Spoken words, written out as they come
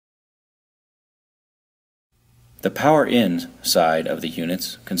The power in side of the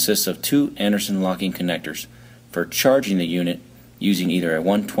units consists of two Anderson locking connectors for charging the unit using either a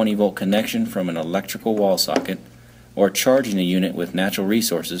 120 volt connection from an electrical wall socket or charging the unit with natural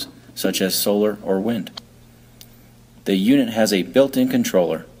resources such as solar or wind. The unit has a built-in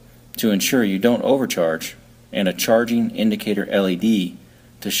controller to ensure you don't overcharge and a charging indicator LED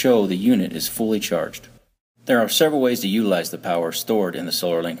to show the unit is fully charged. There are several ways to utilize the power stored in the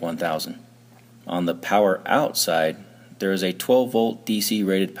SolarLink 1000. On the power out side, there is a 12 volt DC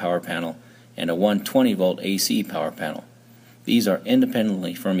rated power panel and a 120 volt AC power panel. These are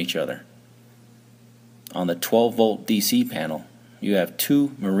independently from each other. On the 12 volt DC panel, you have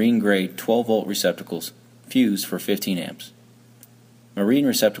two marine grade 12 volt receptacles fused for 15 amps. Marine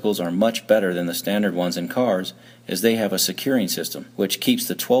receptacles are much better than the standard ones in cars as they have a securing system which keeps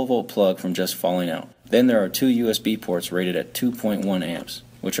the 12 volt plug from just falling out. Then there are two USB ports rated at 2.1 amps,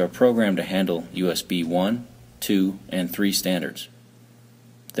 which are programmed to handle USB 1, 2, and 3 standards.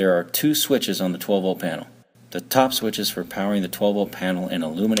 There are two switches on the 12 volt panel. The top switch is for powering the 12 volt panel and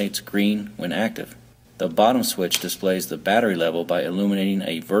illuminates green when active. The bottom switch displays the battery level by illuminating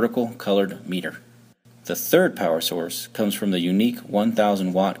a vertical colored meter. The third power source comes from the unique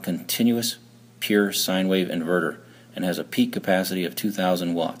 1000 watt continuous pure sine wave inverter and has a peak capacity of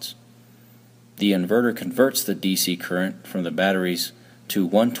 2000 watts. The inverter converts the DC current from the batteries to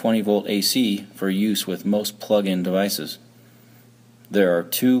 120 volt AC for use with most plug-in devices. There are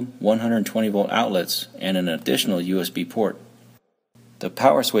two 120 volt outlets and an additional USB port. The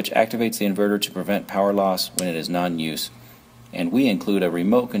power switch activates the inverter to prevent power loss when it is not in use, and we include a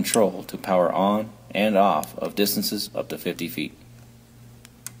remote control to power on and off of distances up to 50 feet.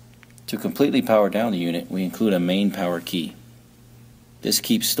 To completely power down the unit, we include a main power key. This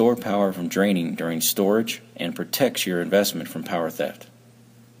keeps stored power from draining during storage and protects your investment from power theft.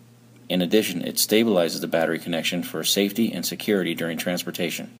 In addition, it stabilizes the battery connection for safety and security during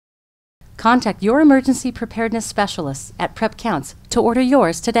transportation. Contact your emergency preparedness specialists at Prep Counts to order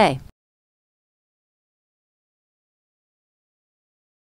yours today.